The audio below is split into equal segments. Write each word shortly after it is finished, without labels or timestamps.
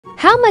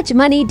How much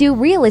money do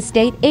real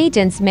estate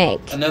agents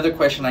make? Another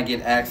question I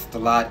get asked a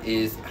lot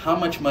is how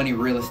much money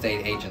real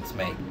estate agents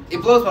make.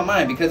 It blows my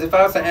mind because if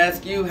I was to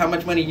ask you how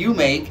much money you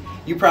make,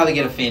 you probably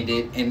get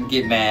offended and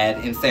get mad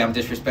and say I'm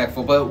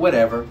disrespectful, but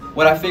whatever.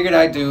 What I figured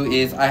I'd do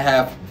is I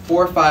have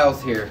 4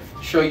 files here,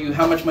 show you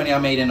how much money I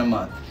made in a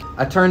month.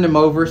 I turned them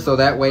over so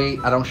that way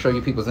I don't show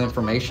you people's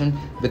information,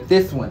 but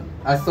this one,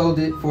 I sold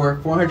it for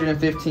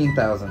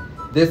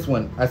 $415,000. This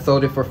one, I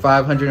sold it for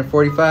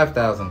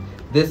 $545,000.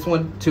 This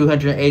one,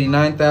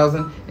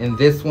 $289,000, and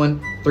this one,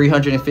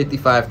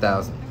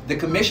 $355,000. The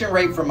commission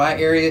rate for my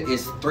area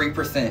is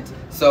 3%.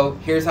 So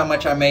here's how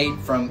much I made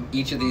from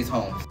each of these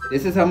homes.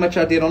 This is how much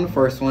I did on the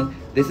first one.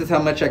 This is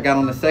how much I got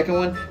on the second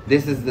one.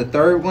 This is the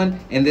third one,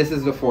 and this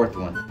is the fourth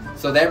one.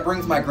 So that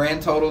brings my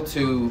grand total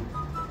to.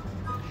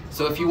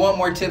 So if you want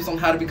more tips on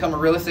how to become a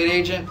real estate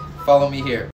agent, follow me here.